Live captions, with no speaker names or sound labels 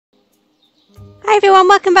Hi everyone,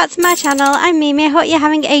 welcome back to my channel. I'm Memee. I hope you're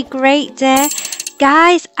having a great day.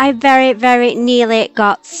 Guys, I very nearly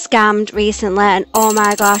got scammed recently, and oh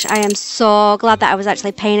my gosh, I am so glad that I was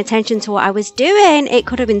actually paying attention to what I was doing. It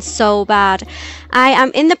could have been so bad. I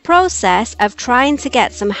am in the process of trying to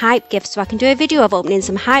get some hype gifts so I can do a video of opening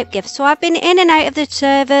some hype gifts. So I've been in and out of the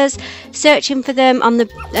servers searching for them on the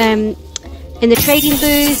in the trading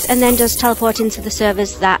booths, and then just teleporting to the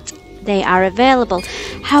servers that they are available.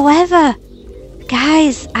 However,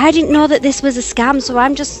 guys, I didn't know that this was a scam, so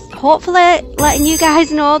I'm just hopefully letting you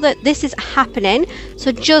guys know that this is happening,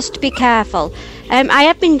 so just be careful. I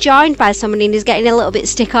have been joined by somebody who's getting a little bit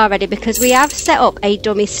stick already, because we have set up a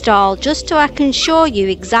dummy stall just so I can show you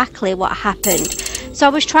exactly what happened. So I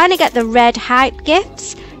was trying to get the red hype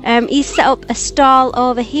gifts. He's set up a stall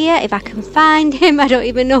over here. If I can find him, I don't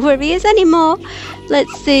even know where he is anymore.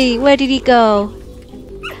 Let's see, where did he go?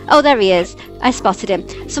 Oh, there he is. I spotted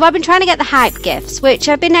him. So I've been trying to get the hype gifts, which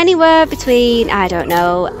have been anywhere between, I don't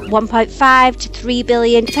know, 1.5 to 3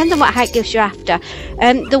 billion. Depends on what hype gifts you're after.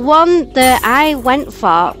 The one that I went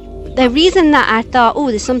for, the reason that I thought, oh,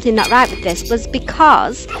 there's something not right with this, was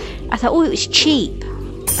because I thought, oh, it was cheap.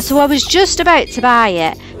 So I was just about to buy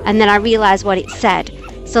it, and then I realised what it said.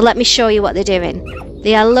 So let me show you what they're doing.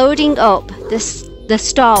 They are loading up the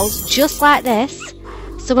stalls just like this.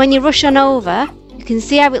 So when you rush on over, you can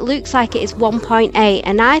see how it looks like it is 1.8,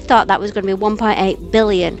 and I thought that was going to be 1.8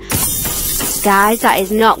 billion. Guys, that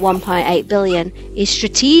is not 1.8 billion. He's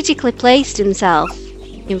strategically placed himself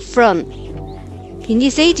in front. Can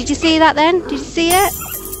you see? Did you see that then? Did you see it?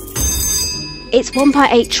 It's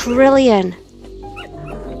 1.8 trillion.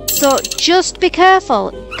 So just be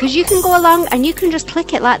careful, because you can go along and you can just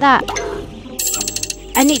click it like that.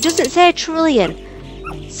 And it doesn't say trillion.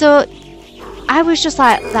 So I was just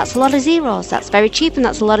like, that's a lot of zeros, that's very cheap and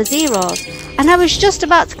that's a lot of zeros. And I was just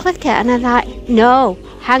about to click it, and I'm like, no,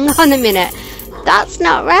 hang on a minute, that's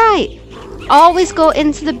not right. Always go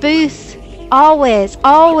into the booth. Always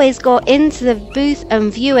go into the booth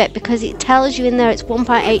and view it, because it tells you in there it's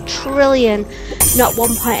 1.8 trillion, not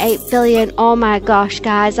 1.8 billion. Oh my gosh,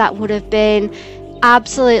 guys, that would have been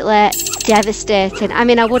absolutely devastating. I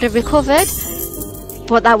mean, I would have recovered,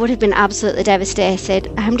 but that would have been absolutely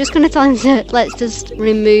devastated. I'm just going to tell him to let's just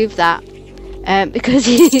remove that, because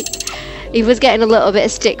he was getting a little bit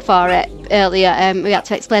of stick for it earlier. We had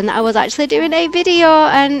to explain that I was actually doing a video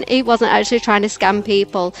and he wasn't actually trying to scam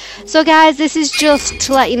people. So guys, this is just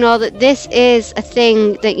to let you know that this is a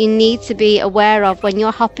thing that you need to be aware of when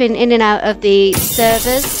you're hopping in and out of the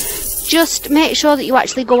servers. Just make sure that you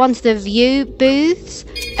actually go onto the view booths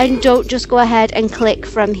and don't just go ahead and click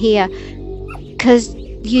from here, because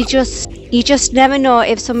you just never know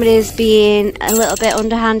if somebody's being a little bit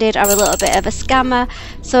underhanded or a little bit of a scammer.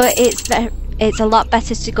 So it's a lot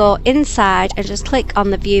better to go inside and just click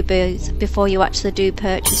on the view booth before you actually do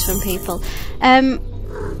purchase from people.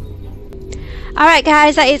 Alright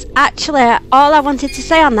guys, that is actually all I wanted to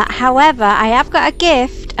say on that. However, I have got a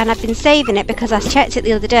gift and I've been saving it because I checked it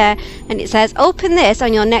the other day, and it says open this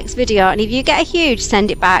on your next video, and if you get a huge, send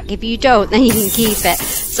it back. If you don't, then you can keep it.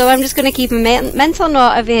 So I'm just going to keep a mental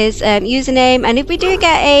note of his username, and if we do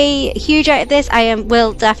get a huge out of this, I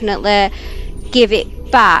will definitely give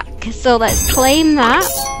it back. So let's claim that.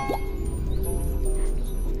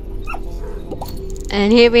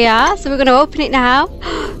 And here we are. So we're going to open it now.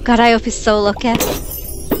 God, I hope he's so lucky.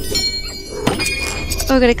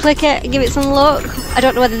 We're going to click it and give it some luck. I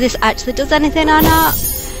don't know whether this actually does anything or not.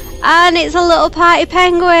 And it's a little party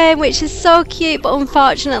penguin, which is so cute, but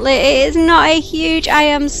unfortunately it is not a huge. I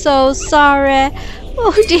am so sorry.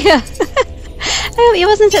 Oh dear. I hope he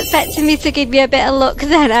wasn't expecting me to give me a bit of luck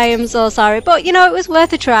then. I am so sorry, but you know, it was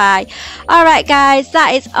worth a try. Alright guys,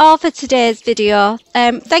 that is all for today's video.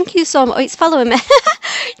 Thank you so much. Oh, it's following me.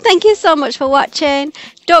 Thank you so much for watching.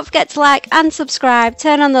 Don't forget to like and subscribe,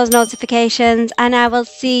 turn on those notifications, and I will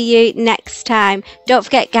see you next time. Don't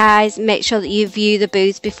forget guys, make sure that you view the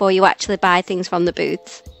booths before you actually buy things from the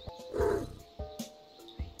booths.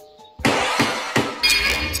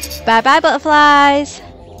 Bye bye butterflies.